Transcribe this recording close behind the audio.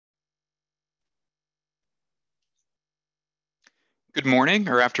Good morning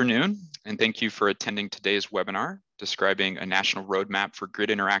or afternoon, and thank you for attending today's webinar describing a national roadmap for grid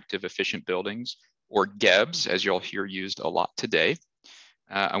interactive efficient buildings, or GEBs, as you'll hear used a lot today.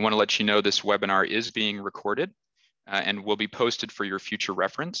 I want to let you know this webinar is being recorded and will be posted for your future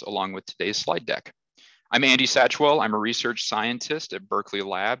reference along with today's slide deck. I'm Andy Satchwell. I'm a research scientist at Berkeley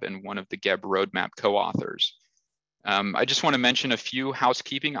Lab and one of the GEB roadmap co-authors. I just want to mention a few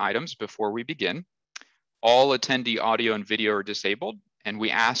housekeeping items before we begin. All attendee audio and video are disabled, and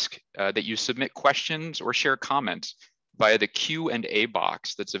we ask that you submit questions or share comments via the Q&A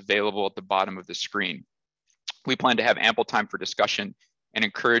box that's available at the bottom of the screen. We plan to have ample time for discussion and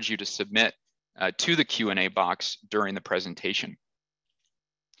encourage you to submit to the Q&A box during the presentation.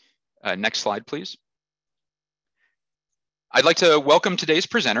 Next slide, please. I'd like to welcome today's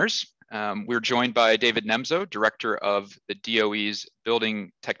presenters. We're joined by David Nemzo, Director of the DOE's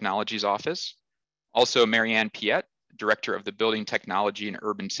Building Technologies Office. Also, Marianne Piet, Director of the Building Technology and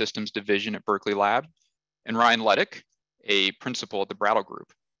Urban Systems Division at Berkeley Lab, and Ryan Leddick, a principal at the Brattle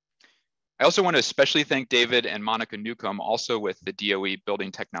Group. I also want to especially thank David and Monica Newcomb, also with the DOE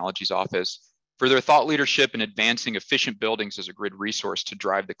Building Technologies Office, for their thought leadership in advancing efficient buildings as a grid resource to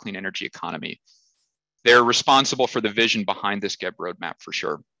drive the clean energy economy. They're responsible for the vision behind this GEB roadmap for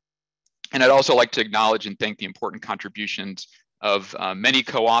sure. And I'd also like to acknowledge and thank the important contributions of many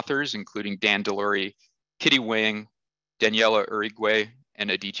co-authors, including Dan Delury, Kitty Wing, Daniela Urigwe,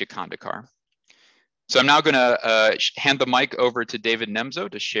 and Aditya Kandakar. So I'm now going to hand the mic over to David Nemzo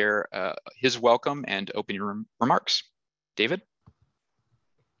to share his welcome and opening remarks. David?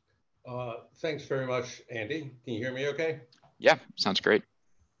 Thanks very much, Andy. Can you hear me okay? Yeah, sounds great.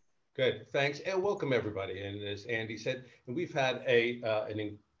 Good, thanks, and welcome everybody. And as Andy said, we've had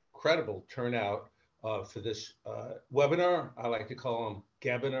an incredible turnout for this webinar. I like to call them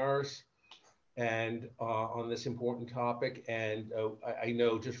Gebinars, and on this important topic. And I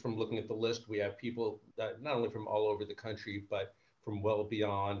know just from looking at the list, we have people that not only from all over the country, but from well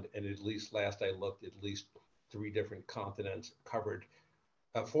beyond. And at least last I looked, at least 3 different continents covered.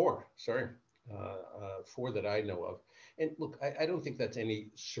 Four that I know of. And look, I don't think that's any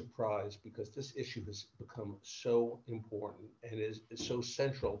surprise, because this issue has become so important and is so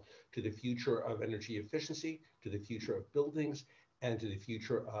central to the future of energy efficiency, to the future of buildings, and to the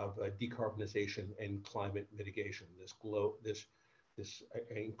future of decarbonization and climate mitigation, this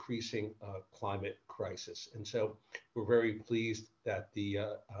increasing climate crisis. And so we're very pleased that the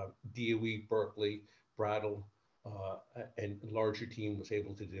DOE, Berkeley, Brattle, and larger team was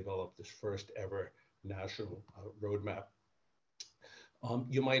able to develop this first ever national roadmap.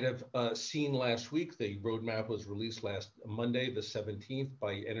 You might have seen last week, the roadmap was released last Monday, the 17th,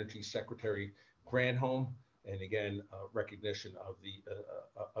 by Energy Secretary Granholm. And again, recognition of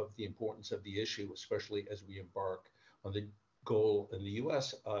the importance of the issue, especially as we embark on the goal in the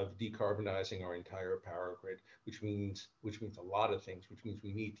US of decarbonizing our entire power grid, which means a lot of things, which means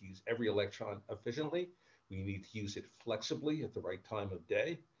we need to use every electron efficiently. We need to use it flexibly at the right time of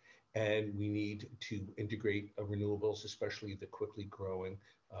day. And we need to integrate renewables, especially the quickly growing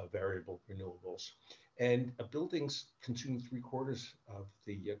variable renewables. And buildings consume 3/4 of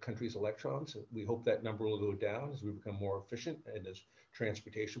the country's electrons. We hope that number will go down as we become more efficient and as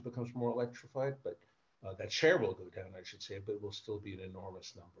transportation becomes more electrified. But that share will go down, I should say, but it will still be an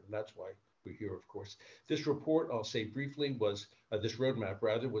enormous number. And that's why we're here, of course. This report, I'll say briefly, was this roadmap,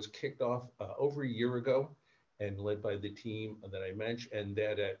 rather, was kicked off over a year ago and led by the team that I mentioned, and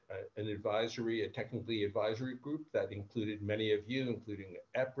that a technically advisory group that included many of you, including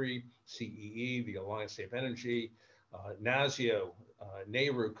EPRI, CEE, the Alliance Safe Energy, NASIO,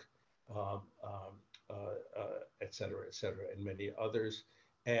 NARUC, et cetera, and many others,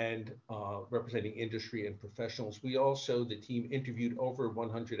 and representing industry and professionals. We also, the team, interviewed over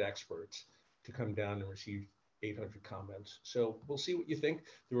 100 experts to come down and receive 800 comments. So we'll see what you think.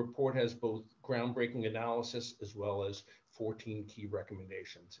 The report has both groundbreaking analysis as well as 14 key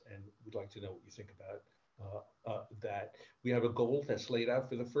recommendations. And we'd like to know what you think about that. We have a goal that's laid out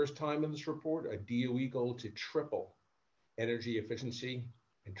for the first time in this report, a DOE goal to triple energy efficiency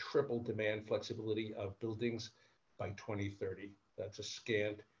and triple demand flexibility of buildings by 2030. That's a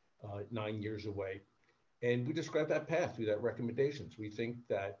scant 9 years away. And we describe that path through that recommendations. We think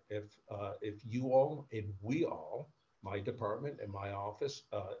that if you all and we all, my department and my office,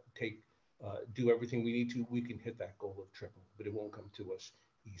 do everything we need to, we can hit that goal of triple, but it won't come to us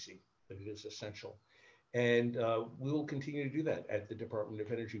easy, but it is essential. And we will continue to do that at the Department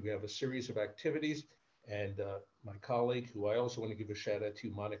of Energy. We have a series of activities, and my colleague, who I also want to give a shout out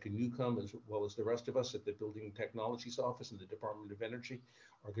to, Monica Newcomb, as well as the rest of us at the Building Technologies Office and the Department of Energy,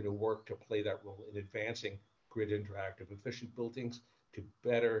 are going to work to play that role in advancing grid interactive, efficient buildings to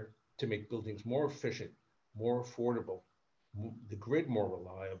make buildings more efficient, more affordable, the grid more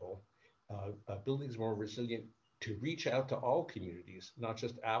reliable, buildings more resilient, to reach out to all communities, not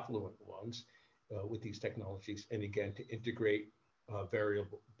just affluent ones, with these technologies, and again, to integrate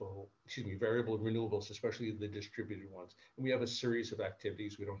variable renewables, especially the distributed ones. And we have a series of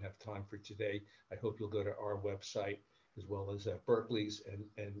activities we don't have time for today. I hope you'll go to our website as well as Berkeley's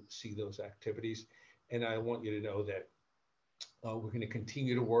and see those activities. And I want you to know that we're going to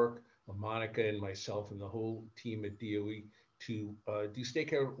continue to work, Monica and myself and the whole team at DOE, to do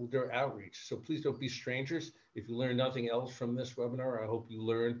stakeholder outreach. So please don't be strangers. If you learn nothing else from this webinar, I hope you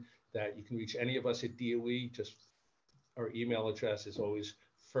learn that you can reach any of us at DOE. Just our email address is always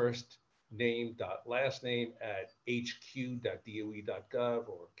firstname.lastname@hq.doe.gov,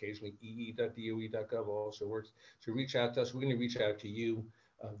 or occasionally ee.doe.gov also works. So reach out to us. We're going to reach out to you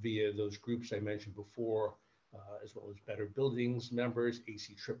via those groups I mentioned before, as well as Better Buildings members,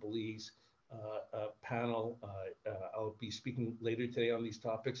 ACEEE's panel. I'll be speaking later today on these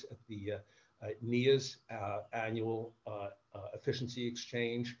topics at the NEA's annual efficiency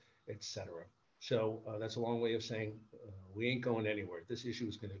exchange, etc. So that's a long way of saying we ain't going anywhere. This issue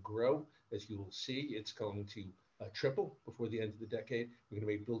is going to grow, as you will see. It's going to triple before the end of the decade. We're going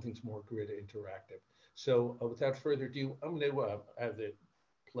to make buildings more grid interactive. So without further ado, I'm going to have the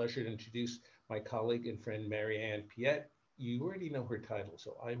pleasure to introduce my colleague and friend, Marianne Piet. You already know her title,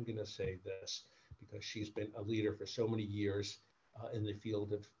 so I'm going to say this because she's been a leader for so many years in the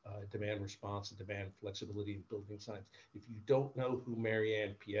field of demand response and demand flexibility in building science. If you don't know who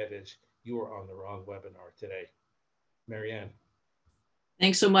Marianne Piet is, you are on the wrong webinar today. Marianne.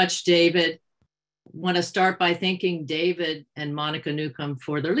 Thanks so much, David. Want to start by thanking David and Monica Newcomb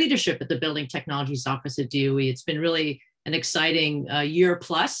for their leadership at the Building Technologies Office at DOE. It's been really an exciting year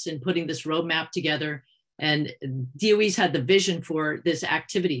plus in putting this roadmap together, and DOE's had the vision for this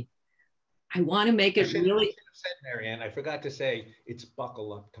activity. I want to make it really. I said, Marianne, I forgot to say it's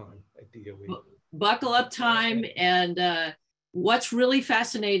buckle up time at DOE. Buckle up time, and what's really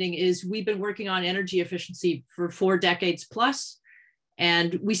fascinating is we've been working on energy efficiency for 4 decades plus,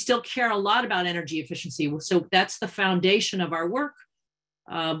 and we still care a lot about energy efficiency. So that's the foundation of our work.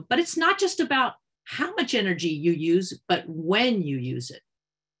 But it's not just about how much energy you use, but when you use it.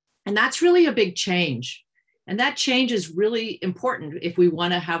 And that's really a big change. And that change is really important if we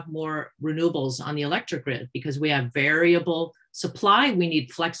want to have more renewables on the electric grid, because we have variable supply, we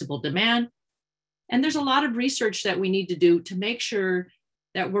need flexible demand. And there's a lot of research that we need to do to make sure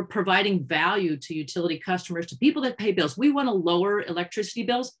that we're providing value to utility customers, to people that pay bills. We want to lower electricity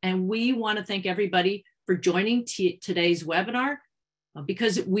bills, and we want to thank everybody for joining today's webinar,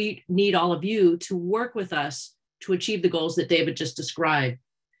 because we need all of you to work with us to achieve the goals that David just described.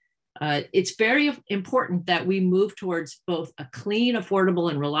 It's very important that we move towards both a clean,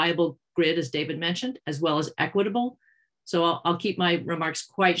 affordable, and reliable grid, as David mentioned, as well as equitable. So I'll keep my remarks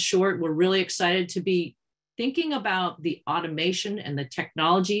quite short. We're really excited to be thinking about the automation and the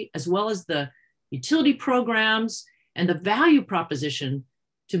technology, as well as the utility programs and the value proposition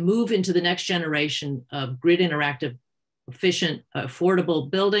to move into the next generation of grid interactive, efficient,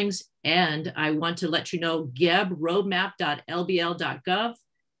 affordable buildings. And I want to let you know gebroadmap.lbl.gov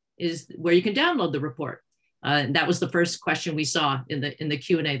is where you can download the report. And that was the first question we saw in the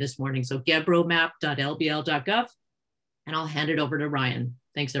Q&A this morning. So gebroadmap.lbl.gov, and I'll hand it over to Ryan.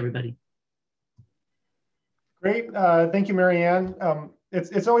 Thanks, everybody. Great, thank you, Marianne.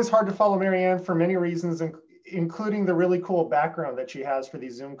 It's always hard to follow Marianne for many reasons, including the really cool background that she has for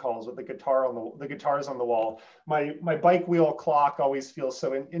these Zoom calls with the guitars on the wall. My bike wheel clock always feels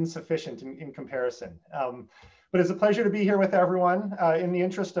so insufficient in comparison. But it's a pleasure to be here with everyone. In the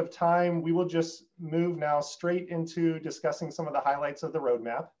interest of time, we will just move now straight into discussing some of the highlights of the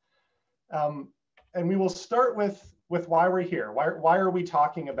roadmap. And we will start with why we're here. Why are we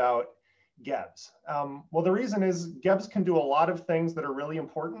talking about GEBs? Well, the reason is GEBs can do a lot of things that are really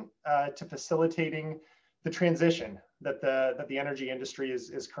important to facilitating the transition that the energy industry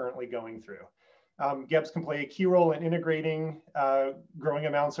is currently going through. GEBs can play a key role in integrating growing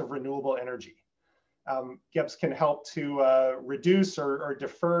amounts of renewable energy. GEBs can help to reduce or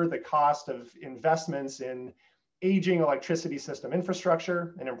defer the cost of investments in aging electricity system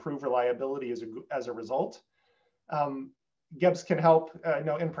infrastructure and improve reliability as a result. GEBs can help,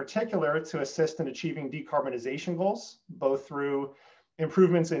 in particular, to assist in achieving decarbonization goals, both through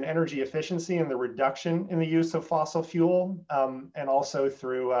improvements in energy efficiency and the reduction in the use of fossil fuel, and also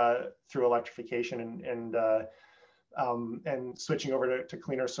through electrification and switching over to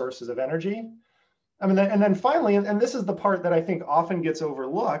cleaner sources of energy. And then finally, and this is the part that I think often gets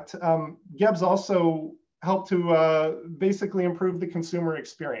overlooked, GEBs also help to basically improve the consumer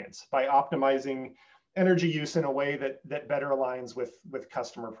experience by optimizing energy use in a way that better aligns with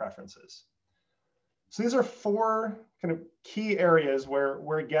customer preferences. So these are four kind of key areas where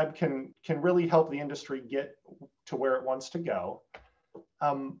GEB can really help the industry get to where it wants to go.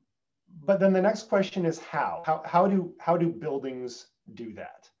 But then the next question is how do buildings do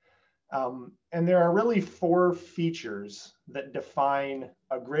that? And there are really four features that define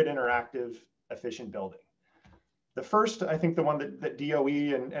a grid interactive efficient building. The first, I think the one that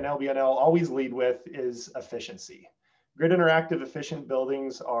DOE and LBNL always lead with is efficiency. Grid interactive efficient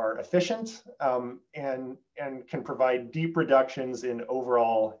buildings are efficient and can provide deep reductions in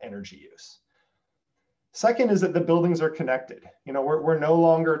overall energy use. Second is that the buildings are connected. You know, we're no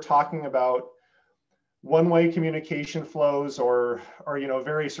longer talking about one-way communication flows or you know,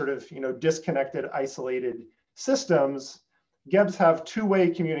 very sort of, you know, disconnected, isolated systems. GEBs have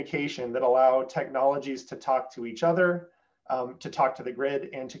two-way communication that allow technologies to talk to each other, to talk to the grid,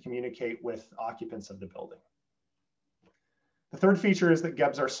 and to communicate with occupants of the building. The third feature is that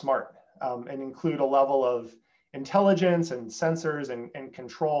GEBs are smart and include a level of intelligence and sensors and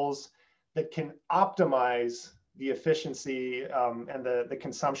controls that can optimize the efficiency and the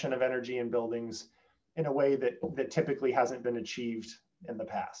consumption of energy in buildings in a way that typically hasn't been achieved in the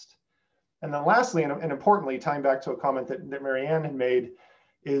past. And then lastly, and importantly, tying back to a comment that Marianne had made,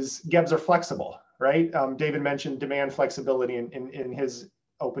 is GEBs are flexible, right? David mentioned demand flexibility in his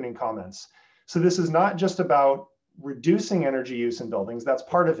opening comments. So this is not just about reducing energy use in buildings, that's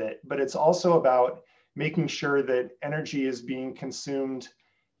part of it, but it's also about making sure that energy is being consumed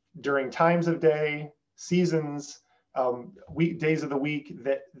during times of day, seasons, days of the week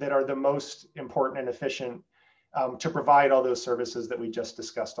that are the most important and efficient to provide all those services that we just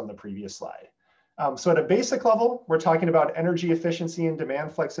discussed on the previous slide. So at a basic level, we're talking about energy efficiency and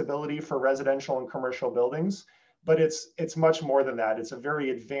demand flexibility for residential and commercial buildings, but it's much more than that. It's a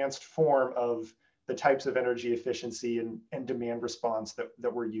very advanced form of the types of energy efficiency and demand response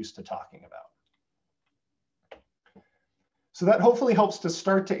that we're used to talking about. So that hopefully helps to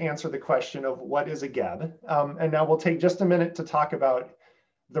start to answer the question of what is a GEB. And now we'll take just a minute to talk about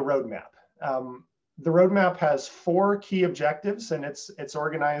the roadmap. The roadmap has four key objectives, and it's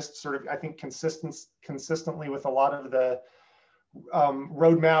organized sort of, I think, consistently with a lot of the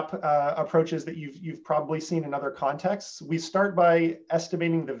roadmap approaches that you've probably seen in other contexts. We start by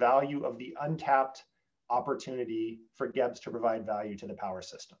estimating the value of the untapped opportunity for GEBs to provide value to the power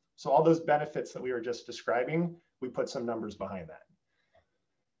system. So all those benefits that we were just describing, we put some numbers behind that.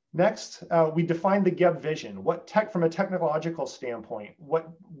 Next, we define the GEB vision. From a technological standpoint, what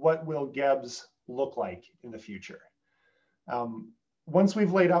will GEBs look like in the future? Once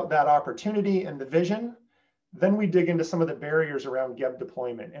we've laid out that opportunity and the vision, then we dig into some of the barriers around GEB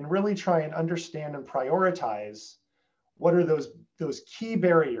deployment and really try and understand and prioritize what are those key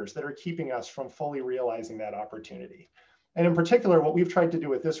barriers that are keeping us from fully realizing that opportunity. And in particular, what we've tried to do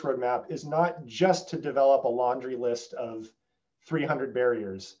with this roadmap is not just to develop a laundry list of 300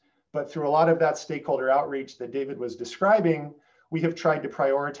 barriers, but through a lot of that stakeholder outreach that David was describing, we have tried to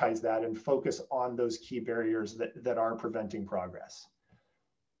prioritize that and focus on those key barriers that are preventing progress.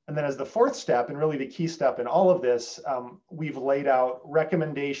 And then as the fourth step, and really the key step in all of this, we've laid out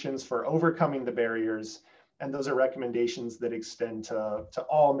recommendations for overcoming the barriers, and those are recommendations that extend to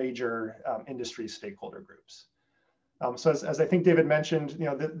all major industry stakeholder groups. So as I think David mentioned, you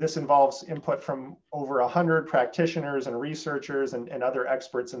know, this involves input from over 100 practitioners and researchers and other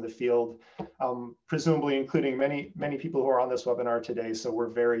experts in the field, presumably including many people who are on this webinar today. So we're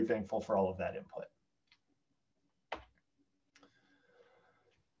very thankful for all of that input.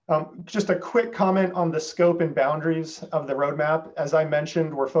 Just a quick comment on the scope and boundaries of the roadmap. As I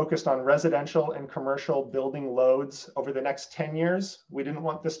mentioned, we're focused on residential and commercial building loads over the next 10 years. We didn't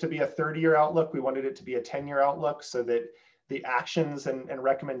want this to be a 30-year outlook. We wanted it to be a 10-year outlook so that the actions and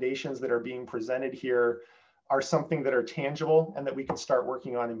recommendations that are being presented here are something that are tangible and that we can start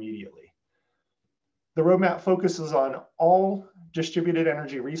working on immediately. The roadmap focuses on all distributed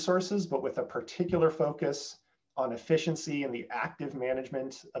energy resources, but with a particular focus on efficiency and the active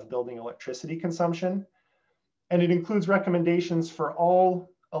management of building electricity consumption. And it includes recommendations for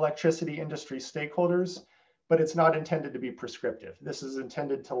all electricity industry stakeholders, but it's not intended to be prescriptive. This is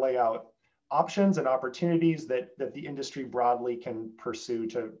intended to lay out options and opportunities that the industry broadly can pursue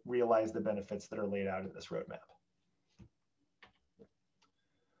to realize the benefits that are laid out in this roadmap.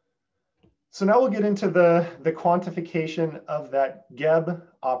 So now we'll get into the quantification of that GEB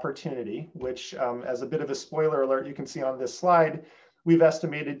opportunity, which as a bit of a spoiler alert, you can see on this slide, we've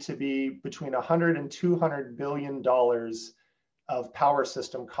estimated to be between $100 and $200 billion of power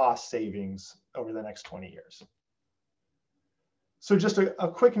system cost savings over the next 20 years. So just a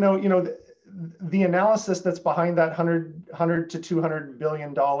quick note, the analysis that's behind that $100 to $200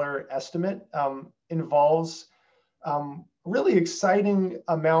 billion estimate involves really exciting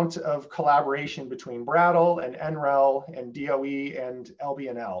amount of collaboration between Brattle and NREL and DOE and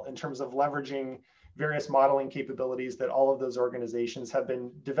LBNL in terms of leveraging various modeling capabilities that all of those organizations have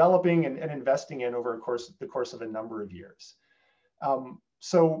been developing and investing in over the course of a number of years.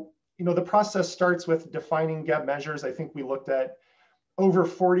 So, the process starts with defining GEB measures. I think we looked at over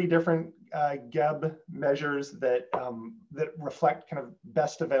 40 different GEB measures that reflect kind of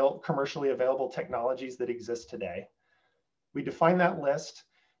best commercially available technologies that exist today. We defined that list.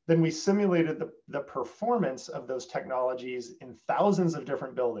 Then we simulated the performance of those technologies in thousands of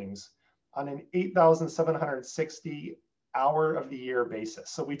different buildings on an 8,760 hour of the year basis.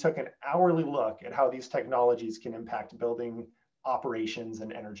 So we took an hourly look at how these technologies can impact building operations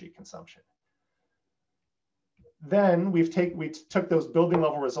and energy consumption. Then we took those building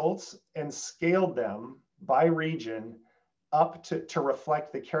level results and scaled them by region up to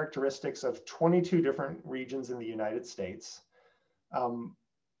reflect the characteristics of 22 different regions in the United States.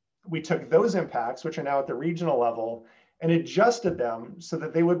 We took those impacts, which are now at the regional level, and adjusted them so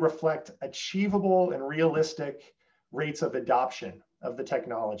that they would reflect achievable and realistic rates of adoption of the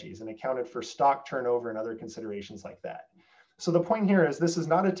technologies and accounted for stock turnover and other considerations like that. So the point here is this is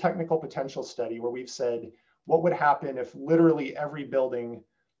not a technical potential study where we've said, what would happen if literally every building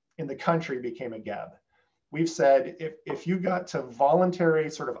in the country became a GEB? We've said if you got to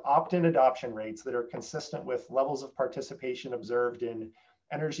voluntary sort of opt-in adoption rates that are consistent with levels of participation observed in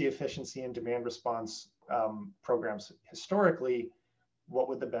energy efficiency and demand response programs historically, what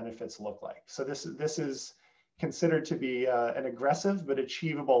would the benefits look like? So this is considered to be an aggressive but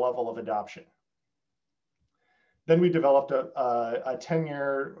achievable level of adoption. Then we developed a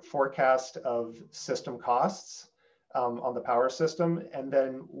 10-year forecast of system costs on the power system, and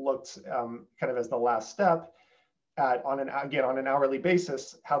then looked kind of as the last step at, on an hourly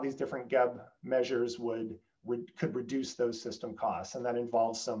basis, how these different GEB measures could reduce those system costs. And that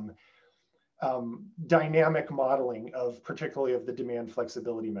involves some dynamic modeling particularly of the demand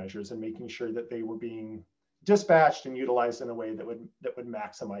flexibility measures and making sure that they were being dispatched and utilized in a way that would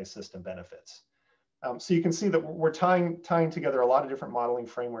maximize system benefits. So you can see that we're tying together a lot of different modeling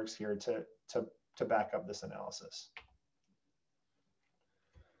frameworks here to back up this analysis.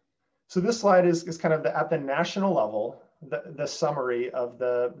 So this slide is kind of at the national level, the summary of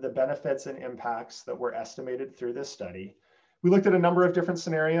the benefits and impacts that were estimated through this study. We looked at a number of different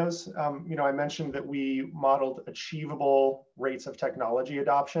scenarios. I mentioned that we modeled achievable rates of technology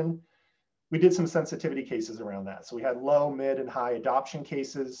adoption. We did some sensitivity cases around that. So we had low, mid, and high adoption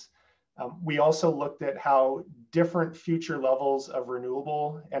cases. We also looked at how different future levels of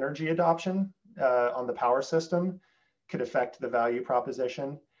renewable energy adoption on the power system could affect the value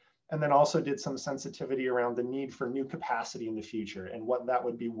proposition. And then also did some sensitivity around the need for new capacity in the future and what that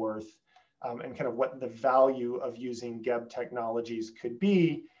would be worth and kind of what the value of using GEB technologies could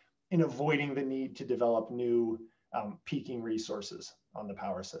be in avoiding the need to develop new peaking resources on the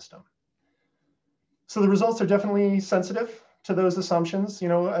power system. So the results are definitely sensitive to those assumptions.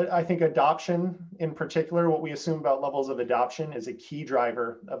 I think adoption in particular, what we assume about levels of adoption is a key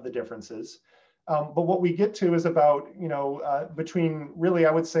driver of the differences. But what we get to is about, between really,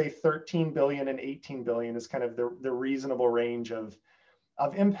 I would say 13 billion and 18 billion is kind of the reasonable range of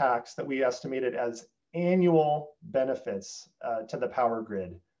impacts that we estimated as annual benefits to the power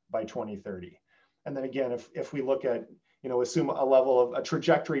grid by 2030. And then again, if we look at, assume a level of a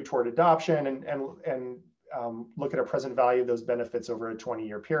trajectory toward adoption and look at a present value of those benefits over a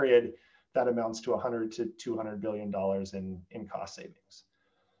 20-year period, that amounts to $100 to $200 billion in cost savings.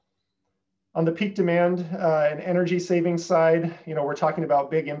 On the peak demand and energy savings side, we're talking about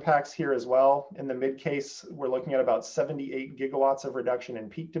big impacts here as well. In the mid case, we're looking at about 78 gigawatts of reduction in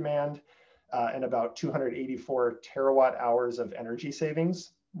peak demand and about 284 terawatt hours of energy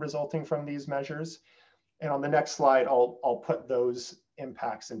savings resulting from these measures. And on the next slide, I'll put those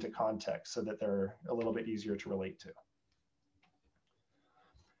impacts into context so that they're a little bit easier to relate to.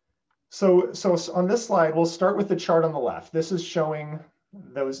 So on this slide, we'll start with the chart on the left. This is showing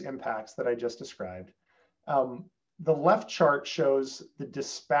those impacts that I just described. The left chart shows the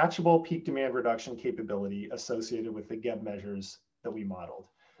dispatchable peak demand reduction capability associated with the GEB measures that we modeled.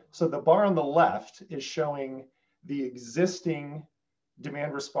 So the bar on the left is showing the existing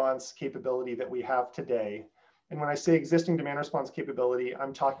demand response capability that we have today. And when I say existing demand response capability,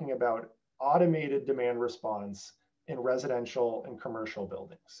 I'm talking about automated demand response in residential and commercial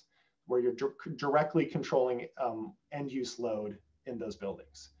buildings. where you're directly controlling end use load in those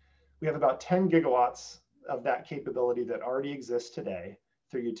buildings. We have about 10 gigawatts of that capability that already exists today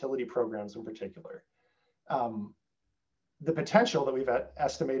through utility programs in particular. The potential that we've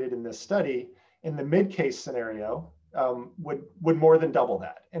estimated in this study in the mid-case scenario would more than double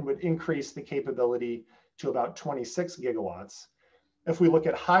that and would increase the capability to about 26 gigawatts. If we look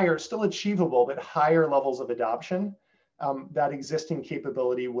at higher, still achievable, but higher levels of adoption, that existing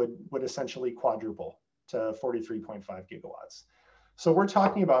capability would essentially quadruple to 43.5 gigawatts. So we're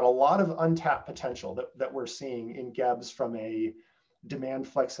talking about a lot of untapped potential that we're seeing in GEBs from a demand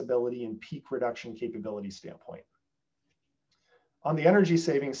flexibility and peak reduction capability standpoint. On the energy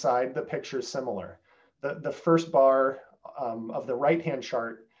saving side, the picture is similar. The first bar of the right-hand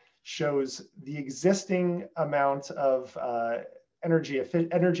chart shows the existing amount of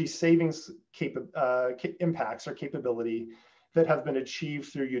energy savings impacts or capability that have been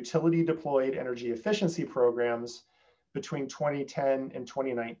achieved through utility deployed energy efficiency programs between 2010 and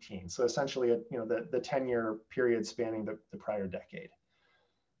 2019. So essentially, the 10-year period spanning the prior decade.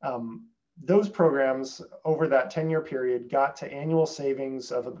 Those programs over that 10-year period got to annual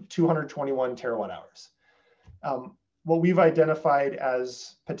savings of 221 terawatt hours. What we've identified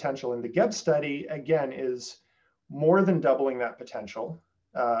as potential in the GEB study, again, is more than doubling that potential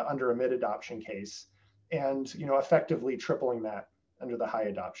under a mid-adoption case, and effectively tripling that under the high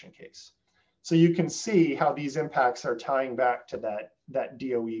adoption case. So you can see how these impacts are tying back to that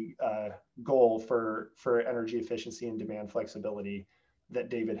DOE goal for energy efficiency and demand flexibility that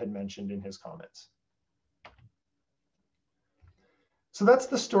David had mentioned in his comments. So that's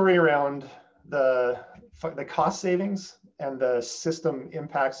the story around the cost savings and the system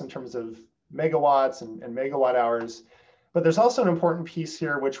impacts in terms of megawatts and megawatt hours. But there's also an important piece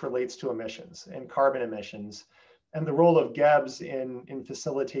here which relates to emissions and carbon emissions and the role of GEBs in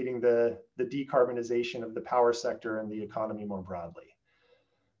facilitating the decarbonization of the power sector and the economy more broadly.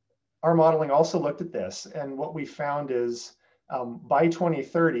 Our modeling also looked at this, and what we found is by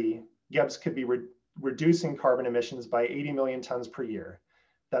 2030, GEBs could be reducing carbon emissions by 80 million tons per year.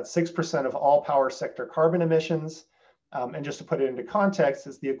 That's 6% of all power sector carbon emissions. And just to put it into context,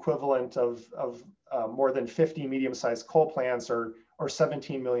 it's the equivalent of more than 50 medium-sized coal plants or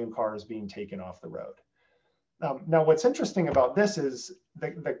 17 million cars being taken off the road. Now, what's interesting about this is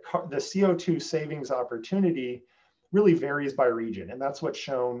the CO2 savings opportunity really varies by region, and that's what's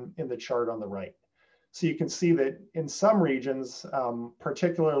shown in the chart on the right. So you can see that in some regions,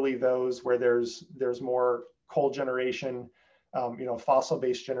 particularly those where there's more coal generation,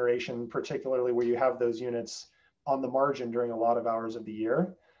 fossil-based generation, particularly where you have those units on the margin during a lot of hours of the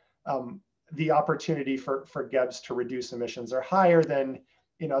year, the opportunity for GEBs to reduce emissions are higher than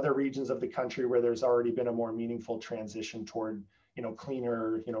in other regions of the country where there's already been a more meaningful transition toward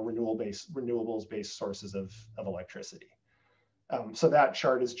cleaner, renewables-based sources of electricity. So that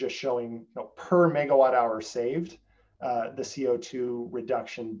chart is just showing per megawatt hour saved, the CO2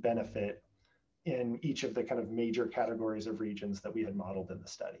 reduction benefit in each of the kind of major categories of regions that we had modeled in the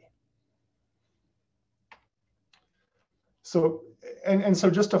study. So, and so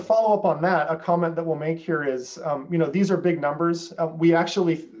just to follow up on that, a comment that we'll make here is, these are big numbers. We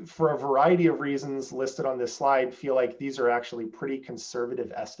actually, for a variety of reasons listed on this slide, feel like these are actually pretty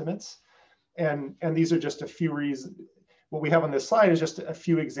conservative estimates. And these are just a few reasons. What we have on this slide is just a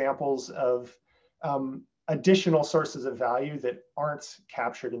few examples of additional sources of value that aren't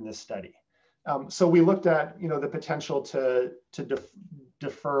captured in this study. So we looked at, the potential to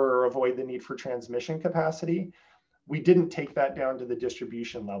defer or avoid the need for transmission capacity. We didn't take that down to the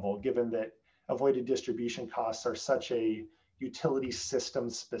distribution level, given that avoided distribution costs are such a utility system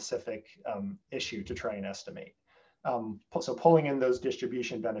specific issue to try and estimate. So pulling in those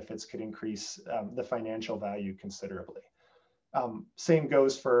distribution benefits could increase the financial value considerably. Same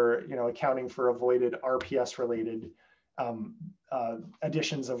goes for accounting for avoided RPS related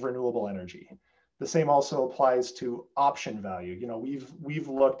additions of renewable energy. The same also applies to option value. We've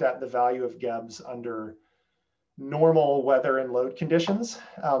looked at the value of GEBs under normal weather and load conditions.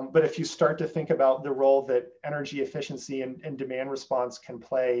 But if you start to think about the role that energy efficiency and demand response can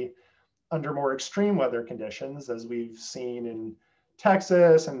play under more extreme weather conditions, as we've seen in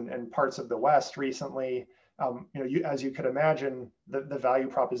Texas and parts of the West recently, as you could imagine, the value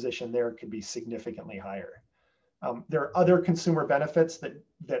proposition there could be significantly higher. There are other consumer benefits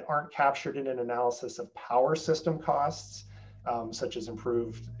that aren't captured in an analysis of power system costs, such as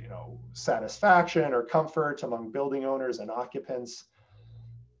improved satisfaction or comfort among building owners and occupants.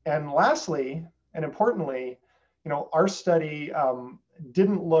 And lastly, and importantly, our study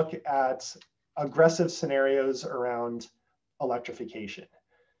didn't look at aggressive scenarios around electrification.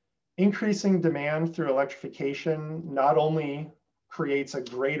 Increasing demand through electrification not only creates a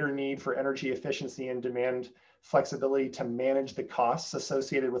greater need for energy efficiency and demand flexibility to manage the costs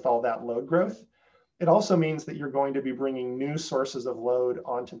associated with all that load growth, it also means that you're going to be bringing new sources of load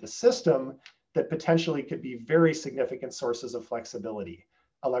onto the system that potentially could be very significant sources of flexibility,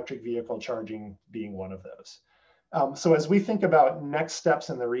 electric vehicle charging being one of those. So as we think about next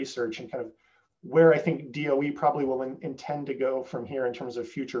steps in the research and kind of where I think DOE probably will intend to go from here in terms of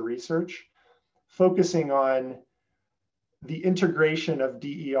future research, focusing on the integration of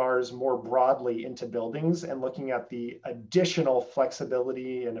DERs more broadly into buildings and looking at the additional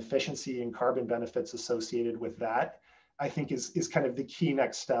flexibility and efficiency and carbon benefits associated with that, I think is kind of the key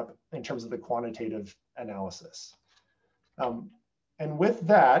next step in terms of the quantitative analysis. And with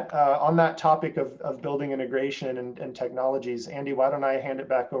that, on that topic of building integration and technologies, Andy, why don't I hand it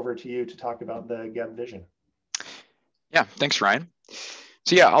back over to you to talk about the GEB vision? Yeah, thanks, Ryan.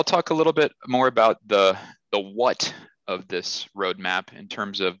 So yeah, I'll talk a little bit more about the what of this roadmap in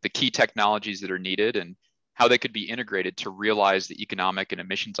terms of the key technologies that are needed and how they could be integrated to realize the economic and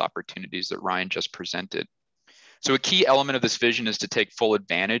emissions opportunities that Ryan just presented. So a key element of this vision is to take full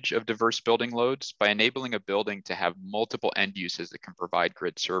advantage of diverse building loads by enabling a building to have multiple end uses that can provide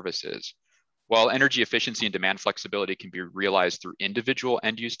grid services. While energy efficiency and demand flexibility can be realized through individual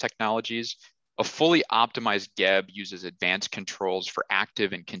end use technologies, a fully optimized GEB uses advanced controls for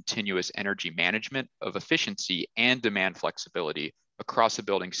active and continuous energy management of efficiency and demand flexibility across the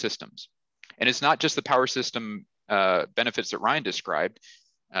building systems. And it's not just the power system benefits that Ryan described.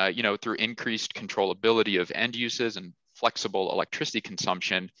 Through increased controllability of end uses and flexible electricity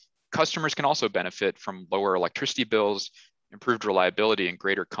consumption, customers can also benefit from lower electricity bills, improved reliability, and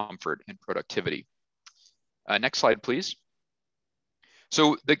greater comfort and productivity. Next slide, please.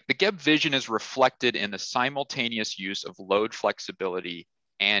 So the GEB vision is reflected in the simultaneous use of load flexibility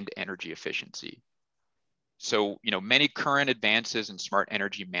and energy efficiency. So, many current advances in smart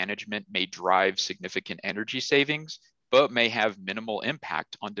energy management may drive significant energy savings, but may have minimal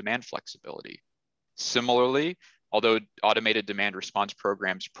impact on demand flexibility. Similarly, although automated demand response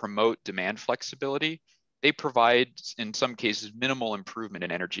programs promote demand flexibility, they provide, in some cases, minimal improvement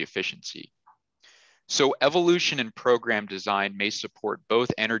in energy efficiency. So evolution in program design may support both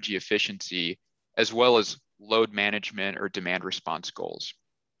energy efficiency as well as load management or demand response goals.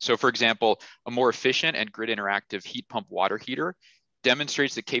 So for example, a more efficient and grid interactive heat pump water heater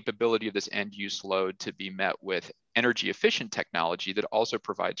demonstrates the capability of this end use load to be met with energy efficient technology that also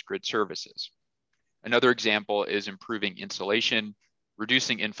provides grid services. Another example is improving insulation,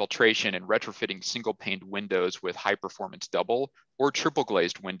 reducing infiltration, and retrofitting single paned windows with high performance double or triple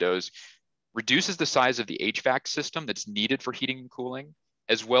glazed windows reduces the size of the HVAC system that's needed for heating and cooling,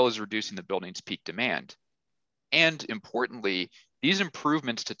 as well as reducing the building's peak demand. And importantly, these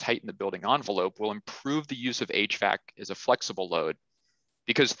improvements to tighten the building envelope will improve the use of HVAC as a flexible load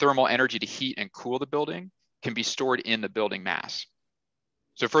because thermal energy to heat and cool the building can be stored in the building mass.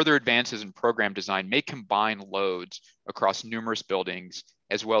 So further advances in program design may combine loads across numerous buildings,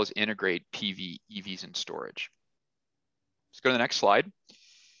 as well as integrate PV, EVs, and storage. Let's go to the next slide.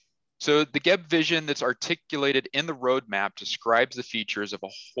 So the GEB vision that's articulated in the roadmap describes the features of a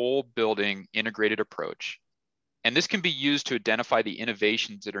whole building integrated approach. And this can be used to identify the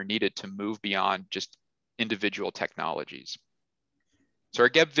innovations that are needed to move beyond just individual technologies. So our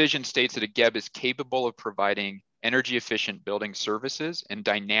GEB vision states that a GEB is capable of providing energy efficient building services and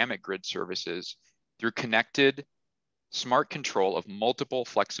dynamic grid services through connected, smart control of multiple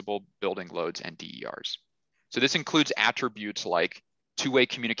flexible building loads and DERs. So this includes attributes like two-way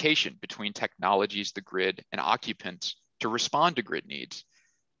communication between technologies, the grid, and occupants to respond to grid needs.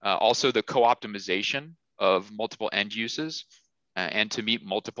 Also the co-optimization of multiple end uses and to meet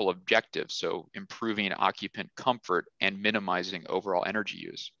multiple objectives, so improving occupant comfort and minimizing overall energy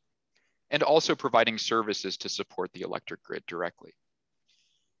use, and also providing services to support the electric grid directly.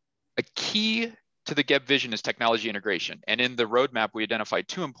 A key to the GEB vision is technology integration, and in the roadmap we identified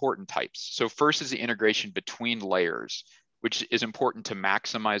two important types. So first is the integration between layers, which is important to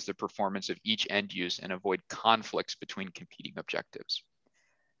maximize the performance of each end use and avoid conflicts between competing objectives.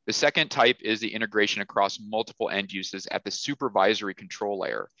 The second type is the integration across multiple end uses at the supervisory control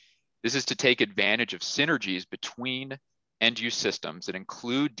layer. This is to take advantage of synergies between end use systems that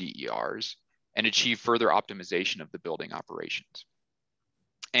include DERs and achieve further optimization of the building operations.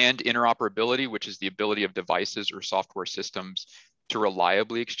 And interoperability, which is the ability of devices or software systems to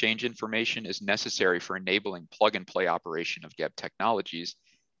reliably exchange information, is necessary for enabling plug and play operation of GEB technologies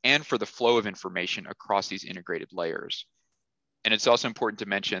and for the flow of information across these integrated layers. And it's also important to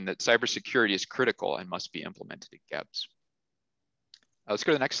mention that cybersecurity is critical and must be implemented in GEBs. Let's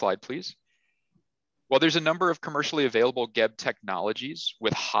go to the next slide, please. While there's a number of commercially available GEB technologies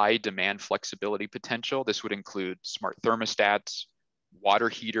with high demand flexibility potential, this would include smart thermostats, water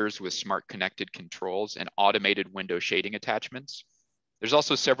heaters with smart connected controls, and automated window shading attachments. There's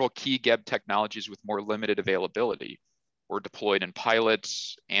also several key GEB technologies with more limited availability or deployed in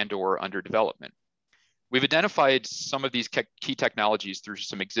pilots and or under development. We've identified some of these key technologies through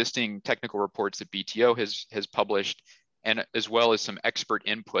some existing technical reports that BTO has published, and as well as some expert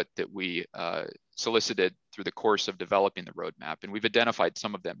input that we solicited through the course of developing the roadmap. And we've identified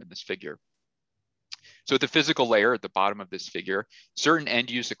some of them in this figure. So at the physical layer at the bottom of this figure, certain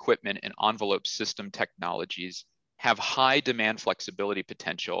end-use equipment and envelope system technologies have high demand flexibility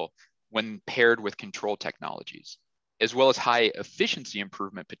potential when paired with control technologies, as well as high efficiency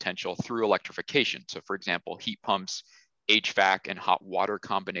improvement potential through electrification. So for example, heat pumps, HVAC and hot water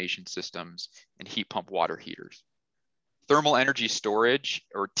combination systems, and heat pump water heaters. Thermal energy storage,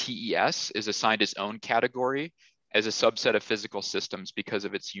 or TES, is assigned its own category as a subset of physical systems because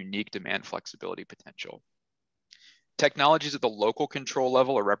of its unique demand flexibility potential. Technologies at the local control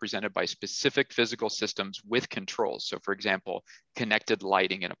level are represented by specific physical systems with controls. So for example, connected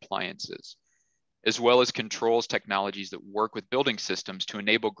lighting and appliances, as well as controls technologies that work with building systems to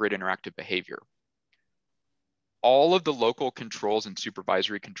enable grid interactive behavior. All of the local controls and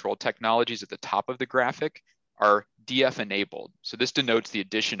supervisory control technologies at the top of the graphic are DF enabled. So this denotes the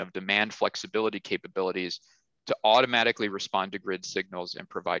addition of demand flexibility capabilities to automatically respond to grid signals and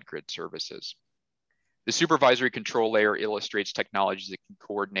provide grid services. The supervisory control layer illustrates technologies that can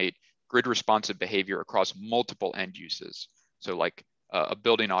coordinate grid responsive behavior across multiple end uses. So like a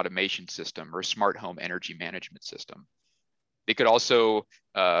building automation system or a smart home energy management system. They could also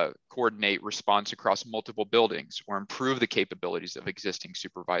coordinate response across multiple buildings or improve the capabilities of existing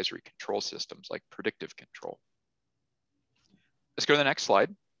supervisory control systems like predictive control. Let's go to the next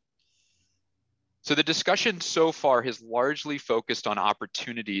slide. So the discussion so far has largely focused on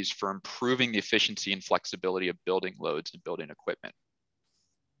opportunities for improving the efficiency and flexibility of building loads and building equipment.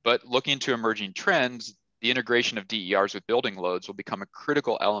 But looking to emerging trends, the integration of DERs with building loads will become a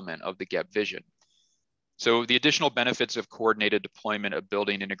critical element of the GEB vision. So the additional benefits of coordinated deployment of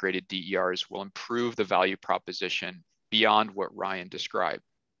building integrated DERs will improve the value proposition beyond what Ryan described.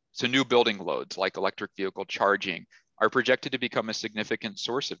 So new building loads like electric vehicle charging are projected to become a significant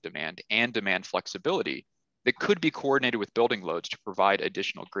source of demand and demand flexibility that could be coordinated with building loads to provide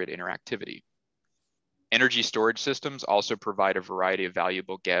additional grid interactivity. Energy storage systems also provide a variety of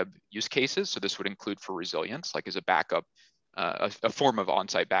valuable GEB use cases. So this would include for resilience, like as a backup, a form of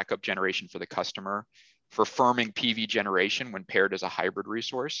on-site backup generation for the customer, for firming PV generation when paired as a hybrid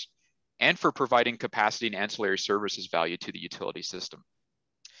resource, and for providing capacity and ancillary services value to the utility system.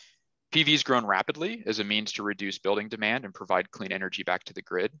 PV has grown rapidly as a means to reduce building demand and provide clean energy back to the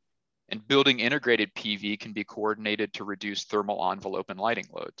grid. And building integrated PV can be coordinated to reduce thermal envelope and lighting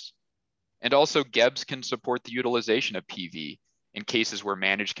loads. And also GEBs can support the utilization of PV in cases where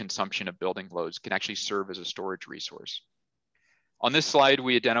managed consumption of building loads can actually serve as a storage resource. On this slide,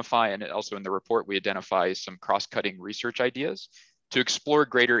 we identify, and also in the report, we identify some cross-cutting research ideas to explore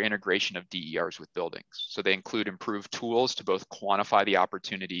greater integration of DERs with buildings. So they include improved tools to both quantify the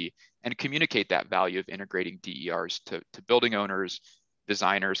opportunity and communicate that value of integrating DERs to building owners,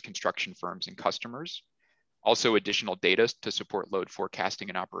 designers, construction firms, and customers. Also additional data to support load forecasting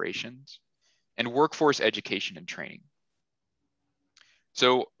and operations, and workforce education and training.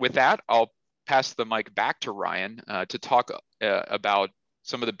 So with that, I'll pass the mic back to Ryan to talk about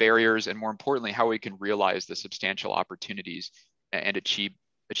some of the barriers and, more importantly, how we can realize the substantial opportunities and achieve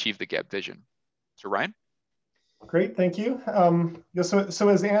the GEB vision. So Ryan? Great, thank you. So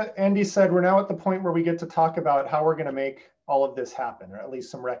as Andy said, we're now at the point where we get to talk about how we're going to make all of this happen, or at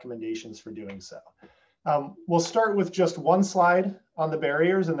least some recommendations for doing so. We'll start with just one slide on the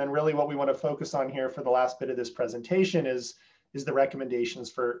barriers, and then really what we want to focus on here for the last bit of this presentation is the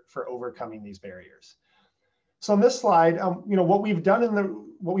recommendations for overcoming these barriers. So on this slide, what we've done in the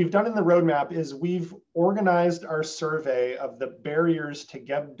roadmap is we've organized our survey of the barriers to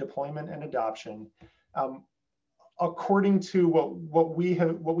GEB deployment and adoption according to what we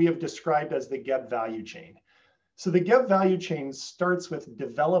have described as the GEB value chain. So the GEB value chain starts with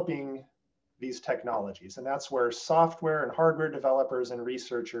developing these technologies, and that's where software and hardware developers and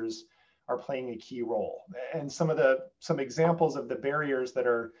researchers are playing a key role. And some examples of the barriers that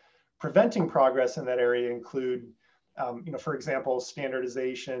are preventing progress in that area include, for example,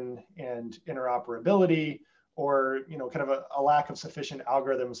 standardization and interoperability, or kind of a lack of sufficient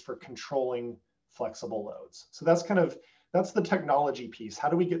algorithms for controlling flexible loads. So that's the technology piece. How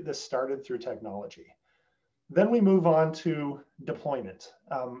do we get this started through technology? Then we move on to deployment.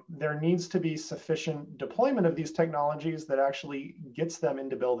 There needs to be sufficient deployment of these technologies that actually gets them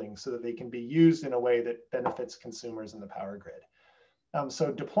into buildings so that they can be used in a way that benefits consumers in the power grid.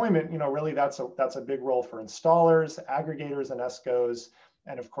 So deployment, really that's a big role for installers, aggregators and ESCOs,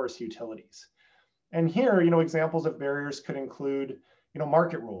 and of course utilities. And here, examples of barriers could include,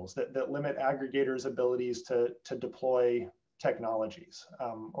 market rules that limit aggregators' abilities to deploy technologies,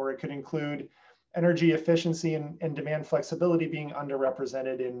 or it could include energy efficiency and demand flexibility being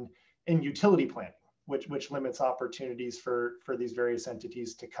underrepresented in utility planning, which limits opportunities for these various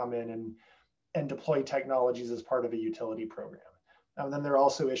entities to come in and deploy technologies as part of a utility program. And then there are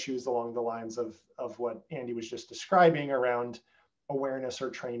also issues along the lines of what Andy was just describing around awareness or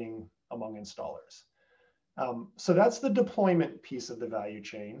training among installers. So that's the deployment piece of the value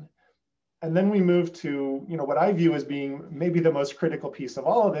chain. And then we move to what I view as being maybe the most critical piece of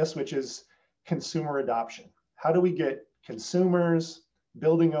all of this, which is consumer adoption. How do we get consumers,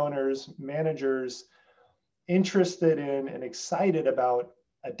 building owners, managers interested in and excited about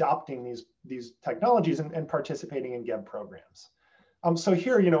adopting these technologies and participating in GEB programs? So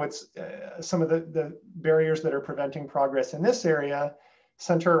here, it's some of the barriers that are preventing progress in this area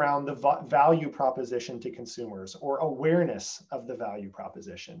center around the value proposition to consumers or awareness of the value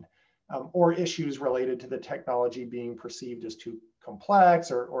proposition, or issues related to the technology being perceived as too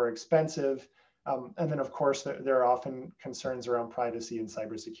complex or expensive. And then of course, there are often concerns around privacy and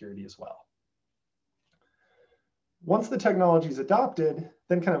cybersecurity as well. Once the technology is adopted,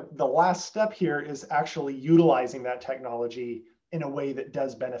 then kind of the last step here is actually utilizing that technology in a way that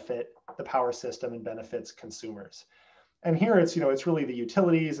does benefit the power system and benefits consumers. And here it's really the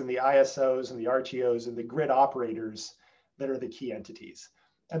utilities and the ISOs and the RTOs and the grid operators that are the key entities.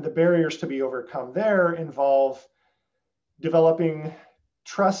 And the barriers to be overcome there involve developing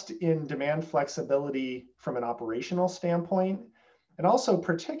trust in demand flexibility from an operational standpoint, and also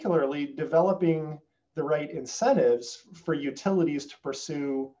particularly developing the right incentives for utilities to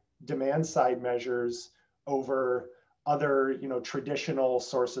pursue demand side measures over other traditional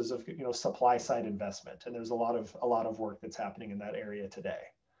sources of supply side investment. And there's a lot of work that's happening in that area today.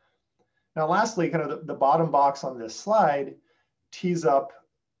 Now lastly, kind of the bottom box on this slide tees up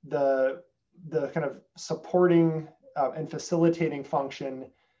the kind of supporting and facilitating function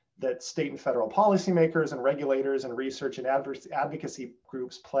that state and federal policymakers and regulators and research and advocacy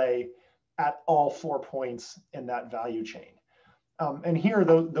groups play at all 4 points in that value chain. And here,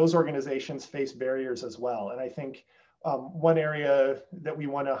 those organizations face barriers as well. And I think one area that we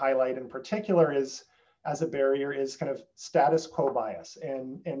want to highlight in particular is, as a barrier, is kind of status quo bias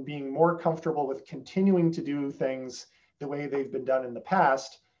and being more comfortable with continuing to do things the way they've been done in the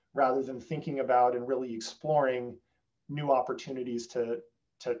past, rather than thinking about and really exploring new opportunities to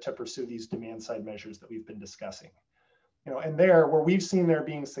pursue these demand side measures that we've been discussing. And where we've seen there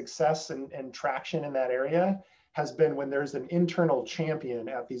being success and traction in that area has been when there's an internal champion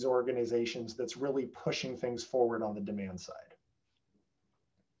at these organizations that's really pushing things forward on the demand side.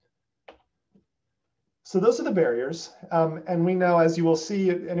 So those are the barriers. And we know, as you will see,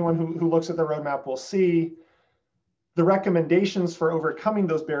 anyone who looks at the roadmap will see, the recommendations for overcoming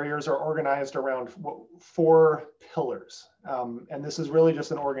those barriers are organized around 4 pillars. And this is really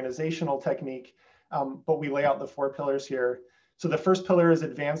just an organizational technique, but we lay out the 4 pillars here. So the first pillar is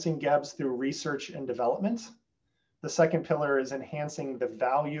advancing GEBs through research and development. The second pillar is enhancing the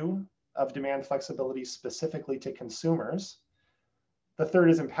value of demand flexibility specifically to consumers. The third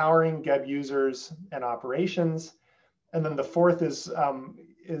is empowering GEB users and operations. And then the fourth is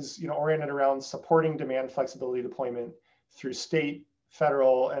oriented around supporting demand flexibility deployment through state,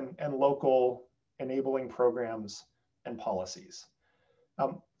 federal, and local enabling programs and policies.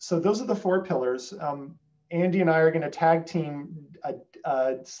 So those are the 4 pillars. Andy and I are going to tag team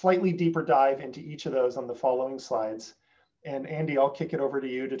a slightly deeper dive into each of those on the following slides. And Andy, I'll kick it over to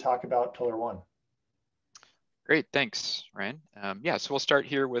you to talk about pillar 1. Great, thanks, Ryan. Yeah, so we'll start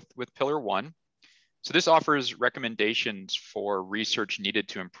here with pillar 1. So this offers recommendations for research needed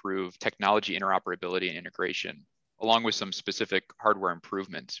to improve technology interoperability and integration, along with some specific hardware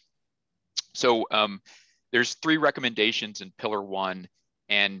improvements. So there's 3 recommendations in pillar 1,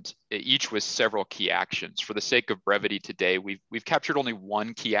 and each with several key actions. For the sake of brevity today, we've captured only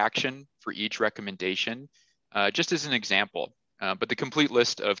 1 key action for each recommendation, just as an example, but the complete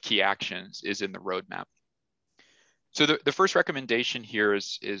list of key actions is in the roadmap. So the first recommendation here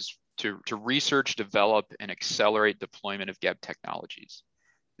is to research, develop, and accelerate deployment of GEB technologies.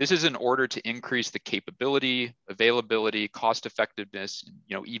 This is in order to increase the capability, availability, cost effectiveness,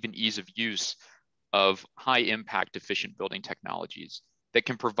 and even ease of use of high impact efficient building technologies. that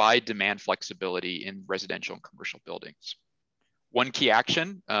can provide demand flexibility in residential and commercial buildings. One key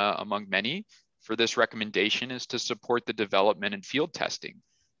action among many for this recommendation is to support the development and field testing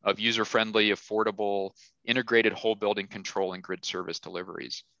of user-friendly, affordable, integrated whole building control and grid service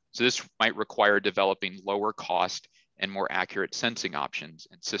deliveries. So this might require developing lower cost and more accurate sensing options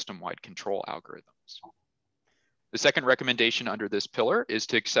and system-wide control algorithms. The second recommendation under this pillar is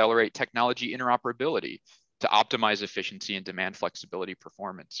to accelerate technology interoperability to optimize efficiency and demand flexibility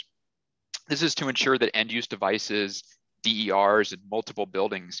performance. This is to ensure that end-use devices, DERs, and multiple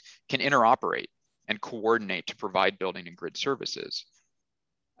buildings can interoperate and coordinate to provide building and grid services.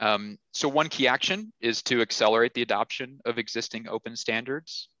 So one key action is to accelerate the adoption of existing open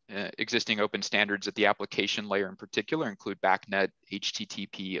standards. Existing open standards at the application layer in particular include BACnet,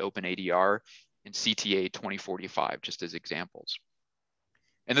 HTTP, OpenADR, and CTA 2045, just as examples.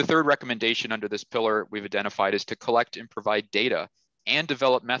 And the third recommendation under this pillar we've identified is to collect and provide data and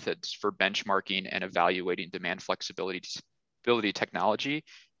develop methods for benchmarking and evaluating demand flexibility technology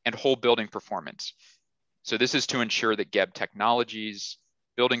and whole building performance. So this is to ensure that GEB technologies,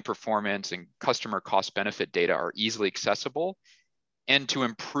 building performance, and customer cost benefit data are easily accessible, and to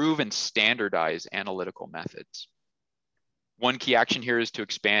improve and standardize analytical methods. One key action here is to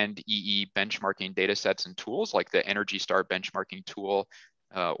expand EE benchmarking data sets and tools like the Energy Star benchmarking tool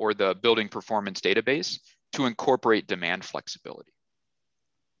or the building performance database to incorporate demand flexibility.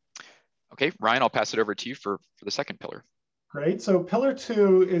 Okay, Ryan, I'll pass it over to you for the second pillar. Great. So pillar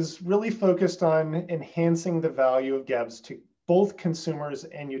 2 is really focused on enhancing the value of GEBs to both consumers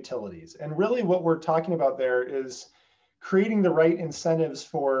and utilities. And really what we're talking about there is creating the right incentives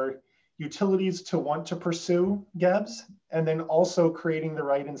for utilities to want to pursue GEBs, and then also creating the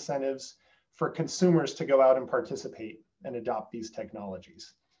right incentives for consumers to go out and participate and adopt these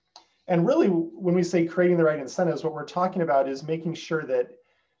technologies. And really, when we say creating the right incentives, what we're talking about is making sure that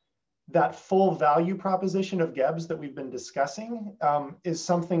that full value proposition of GEBs that we've been discussing is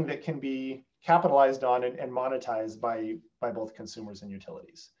something that can be capitalized on and monetized by both consumers and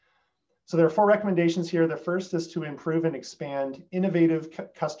utilities. So there are 4 recommendations here. The first is to improve and expand innovative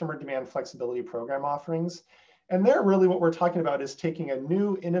customer demand flexibility program offerings. And there really what we're talking about is taking a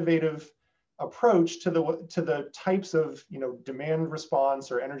new innovative approach to the types of demand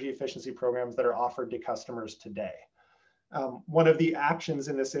response or energy efficiency programs that are offered to customers today. One of the actions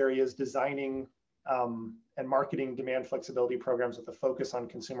in this area is designing and marketing demand flexibility programs with a focus on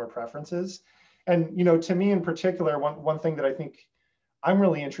consumer preferences. And to me in particular, one thing that I think I'm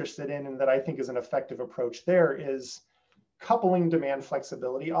really interested in and that I think is an effective approach there is coupling demand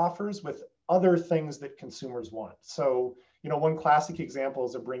flexibility offers with other things that consumers want. So, one classic example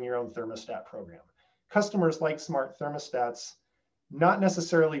is a bring your own thermostat program. Customers like smart thermostats, not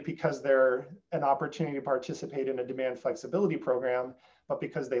necessarily because they're an opportunity to participate in a demand flexibility program, but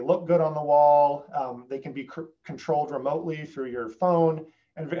because they look good on the wall, they can be controlled remotely through your phone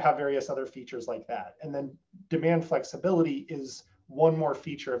and have various other features like that. And then demand flexibility is one more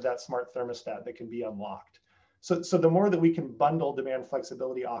feature of that smart thermostat that can be unlocked. So the more that we can bundle demand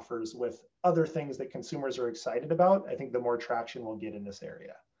flexibility offers with other things that consumers are excited about, I think the more traction we'll get in this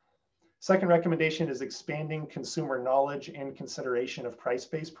area. Second recommendation is expanding consumer knowledge and consideration of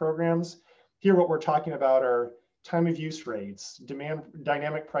price-based programs. Here, what we're talking about are time of use rates,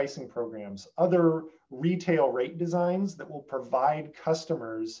 dynamic pricing programs, other retail rate designs that will provide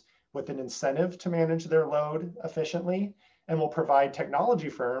customers with an incentive to manage their load efficiently, and will provide technology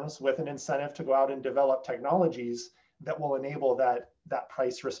firms with an incentive to go out and develop technologies that will enable that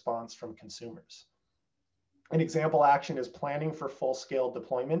price response from consumers. An example action is planning for full-scale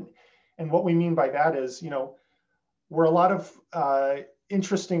deployment. And what we mean by that is, where a lot of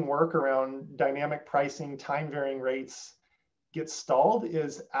interesting work around dynamic pricing, time varying rates gets stalled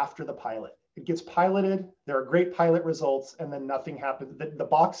is after the pilot. It gets piloted, there are great pilot results, and then nothing happens. The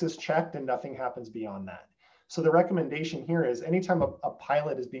box is checked and nothing happens beyond that. So the recommendation here is anytime a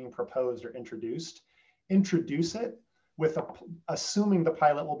pilot is being proposed or introduce it with assuming the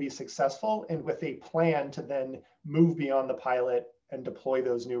pilot will be successful and with a plan to then move beyond the pilot and deploy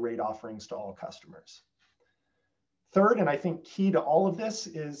those new rate offerings to all customers. Third, and I think key to all of this,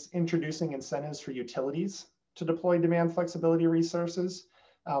 is introducing incentives for utilities to deploy demand flexibility resources.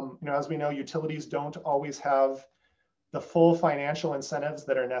 As we know, utilities don't always have the full financial incentives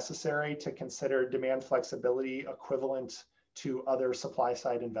that are necessary to consider demand flexibility equivalent to other supply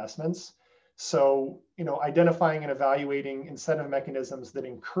side investments. So, identifying and evaluating incentive mechanisms that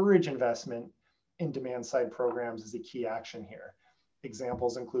encourage investment in demand side programs is a key action here.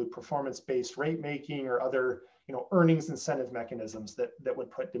 Examples include performance-based rate making or other, earnings incentive mechanisms that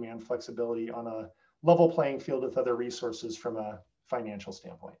would put demand flexibility on a level playing field with other resources from a financial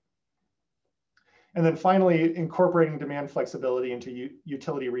standpoint. And then finally, incorporating demand flexibility into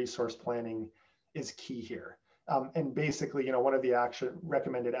utility resource planning is key here. And basically, one of the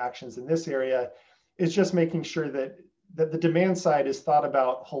recommended actions in this area is just making sure that the demand side is thought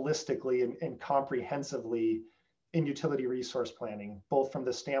about holistically and comprehensively in utility resource planning, both from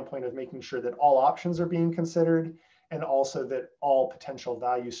the standpoint of making sure that all options are being considered and also that all potential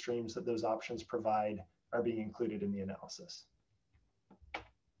value streams that those options provide are being included in the analysis.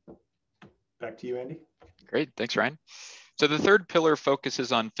 Back to you, Andy. Great, thanks, Ryan. So the third pillar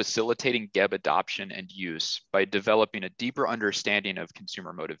focuses on facilitating GEB adoption and use by developing a deeper understanding of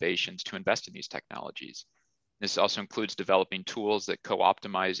consumer motivations to invest in these technologies. This also includes developing tools that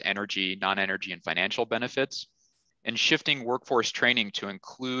co-optimize energy, non-energy, and financial benefits, and shifting workforce training to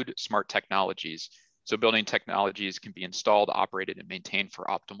include smart technologies, so building technologies can be installed, operated, and maintained for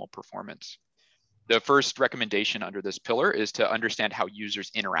optimal performance. The first recommendation under this pillar is to understand how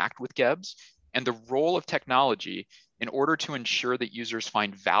users interact with GEBs and the role of technology in order to ensure that users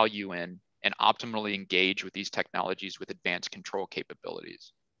find value in and optimally engage with these technologies with advanced control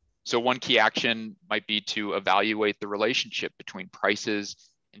capabilities. So one key action might be to evaluate the relationship between prices,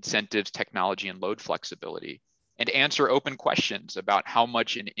 incentives, technology, and load flexibility, and answer open questions about how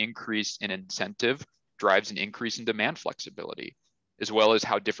much an increase in incentive drives an increase in demand flexibility, as well as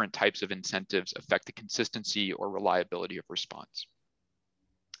how different types of incentives affect the consistency or reliability of response.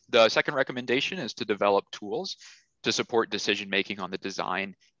 The second recommendation is to develop tools to support decision-making on the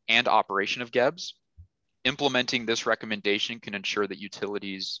design and operation of GEBs. Implementing this recommendation can ensure that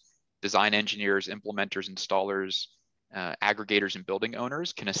utilities, design engineers, implementers, installers, aggregators, and building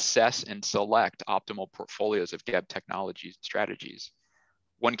owners can assess and select optimal portfolios of GEB technologies and strategies.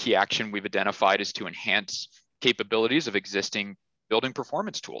 One key action we've identified is to enhance capabilities of existing building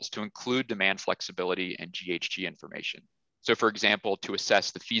performance tools to include demand flexibility and GHG information. So for example, to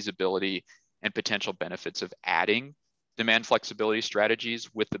assess the feasibility and potential benefits of adding demand flexibility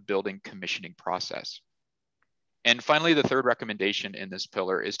strategies with the building commissioning process. And finally, the third recommendation in this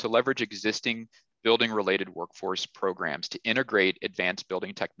pillar is to leverage existing building-related workforce programs to integrate advanced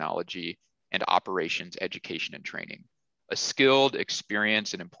building technology and operations, education, and training. A skilled,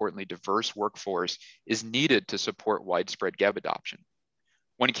 experienced, and importantly diverse workforce is needed to support widespread GEB adoption.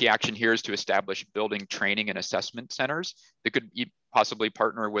 One key action here is to establish building training and assessment centers that could possibly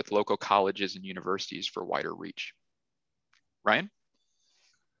partner with local colleges and universities for wider reach. Ryan?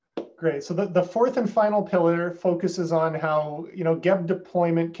 Great. So the fourth and final pillar focuses on how GEB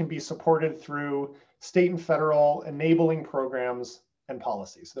deployment can be supported through state and federal enabling programs and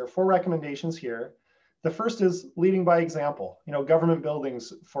policies. So there are 4 recommendations here. The first is leading by example. Government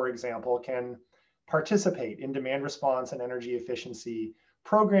buildings, for example, can participate in demand response and energy efficiency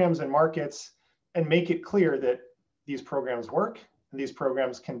programs and markets and make it clear that these programs work and these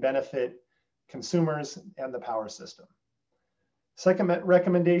programs can benefit consumers and the power system. Second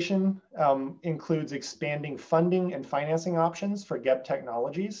recommendation includes expanding funding and financing options for GEB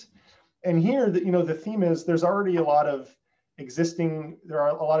technologies. And here, the theme is there are a lot of existing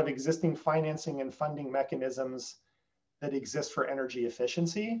financing and funding mechanisms that exist for energy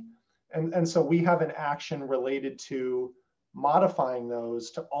efficiency. And so we have an action related to modifying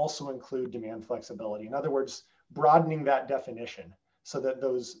those to also include demand flexibility. In other words, broadening that definition so that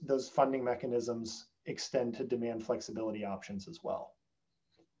those funding mechanisms extend to demand flexibility options as well.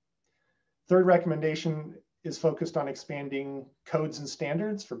 Third recommendation is focused on expanding codes and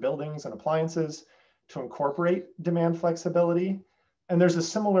standards for buildings and appliances to incorporate demand flexibility. And there's a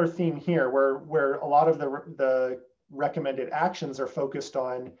similar theme here where a lot of the recommended actions are focused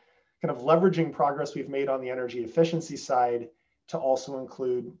on kind of leveraging progress we've made on the energy efficiency side to also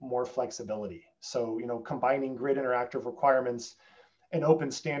include more flexibility. So, combining grid interactive requirements and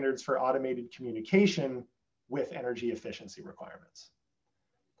open standards for automated communication with energy efficiency requirements.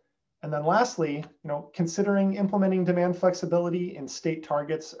 And then lastly, considering implementing demand flexibility in state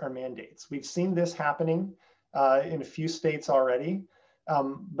targets or mandates. We've seen this happening in a few states already,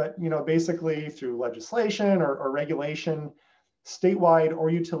 but basically through legislation or regulation, statewide or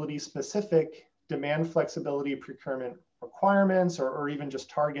utility-specific demand flexibility procurement requirements or even just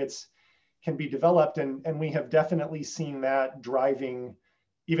targets can be developed, and we have definitely seen that driving,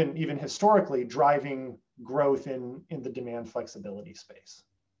 even historically, driving growth in the demand flexibility space.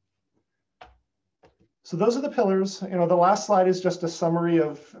 So those are the pillars. The last slide is just a summary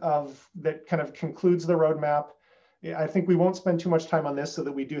of that kind of concludes the roadmap. I think we won't spend too much time on this so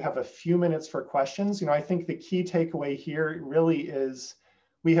that we do have a few minutes for questions. I think the key takeaway here really is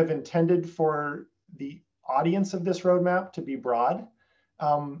we have intended for the audience of this roadmap to be broad.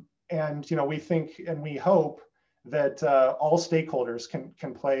 And we think and we hope that all stakeholders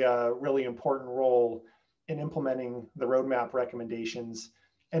can play a really important role in implementing the roadmap recommendations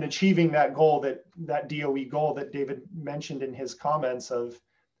and achieving that goal, that DOE goal that David mentioned in his comments of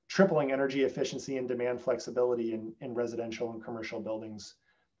tripling energy efficiency and demand flexibility in residential and commercial buildings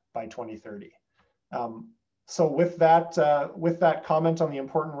by 2030. So with that comment on the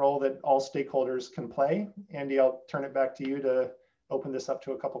important role that all stakeholders can play, Andy, I'll turn it back to you to open this up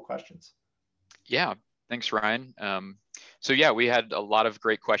to a couple questions. Yeah, thanks, Ryan. So yeah, we had a lot of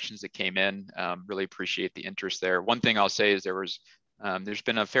great questions that came in. Really appreciate the interest there. One thing I'll say is there's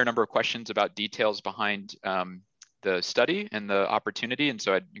been a fair number of questions about details behind the study and the opportunity. And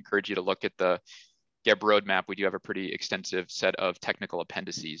so I'd encourage you to look at the GEB roadmap. We do have a pretty extensive set of technical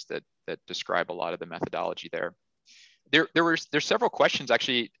appendices that describe a lot of the methodology there. There's several questions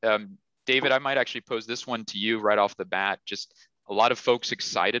actually. David, I might actually pose this one to you right off the bat. Just a lot of folks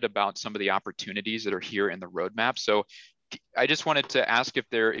excited about some of the opportunities that are here in the roadmap. So I just wanted to ask if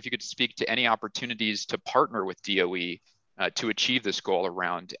you could speak to any opportunities to partner with DOE to achieve this goal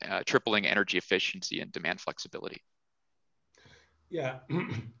around tripling energy efficiency and demand flexibility. Yeah,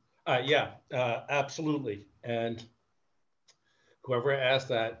 absolutely. And whoever asked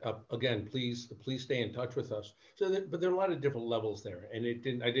that, again, please stay in touch with us. But there are a lot of different levels there, and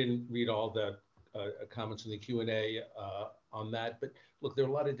I didn't read all the comments in the Q&A on that. But look, there are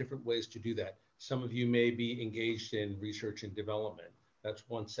a lot of different ways to do that. Some of you may be engaged in research and development. That's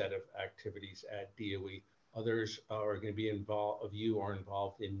one set of activities at DOE. Others are going to be involved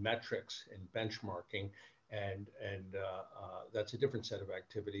in metrics and benchmarking, and that's a different set of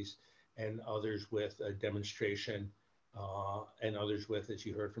activities. And others with a demonstration, and others with, as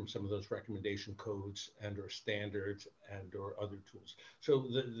you heard from some of those recommendation codes and or standards and or other tools. So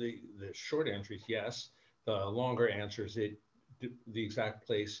the short answer is yes. The longer answer is the exact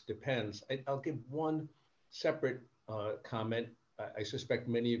place depends. I'll give one separate comment. I suspect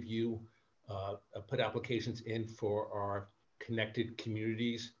many of you put applications in for our Connected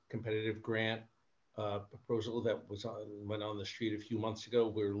Communities competitive grant proposal that went on the street a few months ago.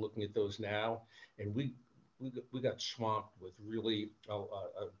 We're looking at those now, and we got swamped with really a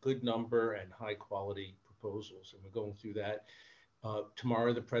good number and high quality proposals, and we're going through that.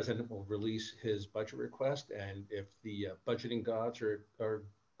 Tomorrow, the president will release his budget request, and if the budgeting gods are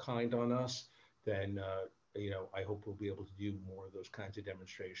kind on us, then I hope we'll be able to do more of those kinds of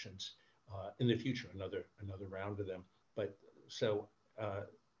demonstrations in the future. Another round of them. But so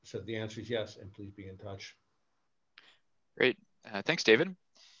the answer is yes, and please be in touch. Great, thanks, David.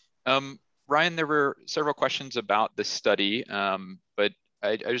 Ryan, there were several questions about the study, but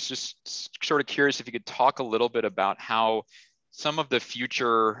I was just sort of curious if you could talk a little bit about how some of the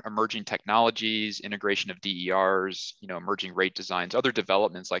future emerging technologies, integration of DERs, emerging rate designs, other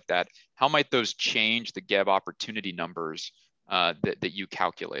developments like that, how might those change the GEB opportunity numbers that you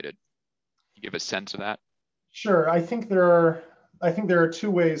calculated? Can you give a sense of that? Sure. I think there are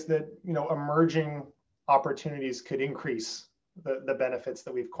two ways that emerging opportunities could increase the benefits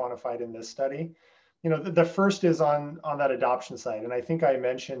that we've quantified in this study. The first is on that adoption side, and I think I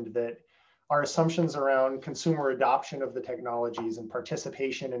mentioned that our assumptions around consumer adoption of the technologies and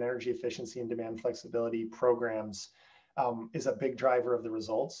participation in energy efficiency and demand flexibility programs is a big driver of the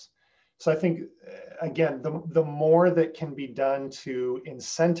results. So I think, again, the more that can be done to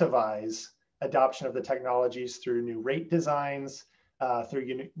incentivize adoption of the technologies through new rate designs,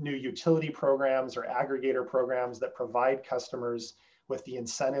 through new utility programs or aggregator programs that provide customers with the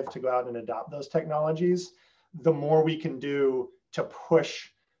incentive to go out and adopt those technologies, the more we can do to push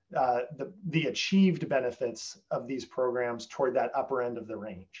the achieved benefits of these programs toward that upper end of the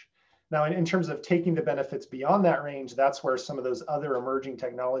range. Now, in terms of taking the benefits beyond that range, that's where some of those other emerging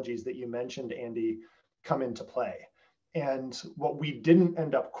technologies that you mentioned, Andy, come into play. And what we didn't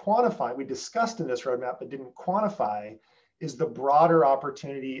end up quantifying, we discussed in this roadmap, but didn't quantify, is the broader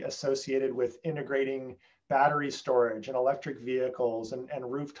opportunity associated with integrating battery storage and electric vehicles and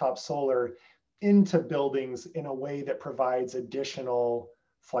rooftop solar into buildings in a way that provides additional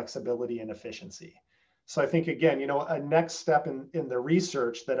flexibility and efficiency. So I think, again, a next step in the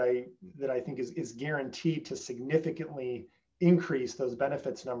research that I think is guaranteed to significantly increase those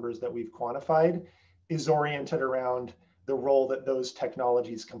benefits numbers that we've quantified is oriented around the role that those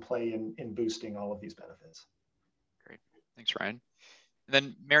technologies can play in boosting all of these benefits. Great, thanks, Ryan. And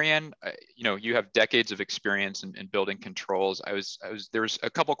then Marianne, you have decades of experience in building controls. There was a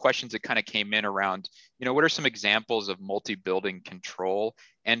couple of questions that kind of came in around, what are some examples of multi-building control?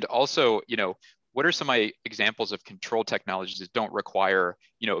 And also, what are some examples of control technologies that don't require,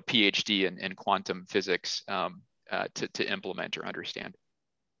 a PhD in quantum physics to implement or understand?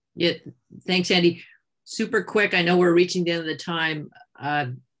 Yeah, thanks, Andy. Super quick. I know we're reaching the end of the time.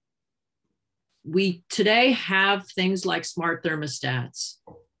 We today have things like smart thermostats.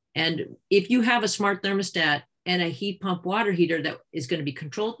 And if you have a smart thermostat and a heat pump water heater that is going to be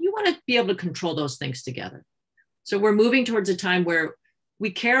controlled, you want to be able to control those things together. So we're moving towards a time where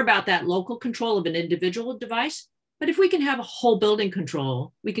we care about that local control of an individual device. But if we can have a whole building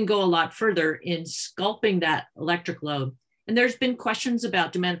control, we can go a lot further in sculpting that electric load. And there's been questions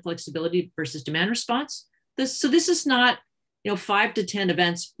about demand flexibility versus demand response. So this is not, 5 to 10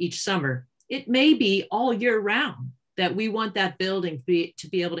 events each summer. It may be all year round that we want that building to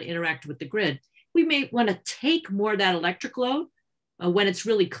be able to interact with the grid. We may want to take more of that electric load when it's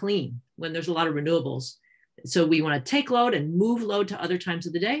really clean, when there's a lot of renewables. So we want to take load and move load to other times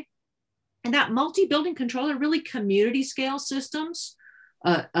of the day. And that multi-building controller, really community scale systems,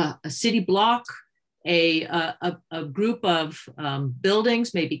 a city block, a group of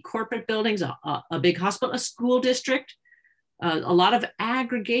buildings, maybe corporate buildings, a big hospital, a school district, a lot of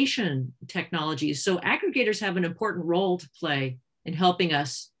aggregation technologies. So aggregators have an important role to play in helping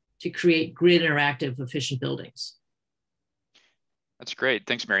us to create grid interactive, efficient buildings. That's great.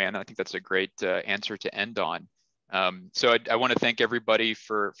 Thanks, Marianne. I think that's a great answer to end on. So I want to thank everybody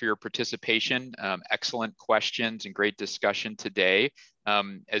for your participation. Excellent questions and great discussion today.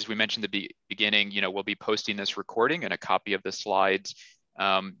 As we mentioned at the beginning, we'll be posting this recording and a copy of the slides.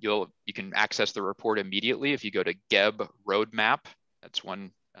 You can access the report immediately if you go to gebroadmap. That's one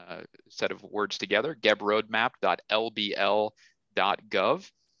set of words together,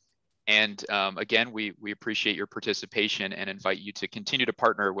 gebroadmap.lbl.gov. And again, we appreciate your participation and invite you to continue to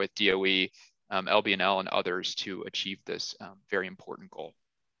partner with DOE, LB&L, and others to achieve this very important goal.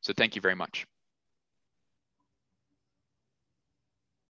 So thank you very much.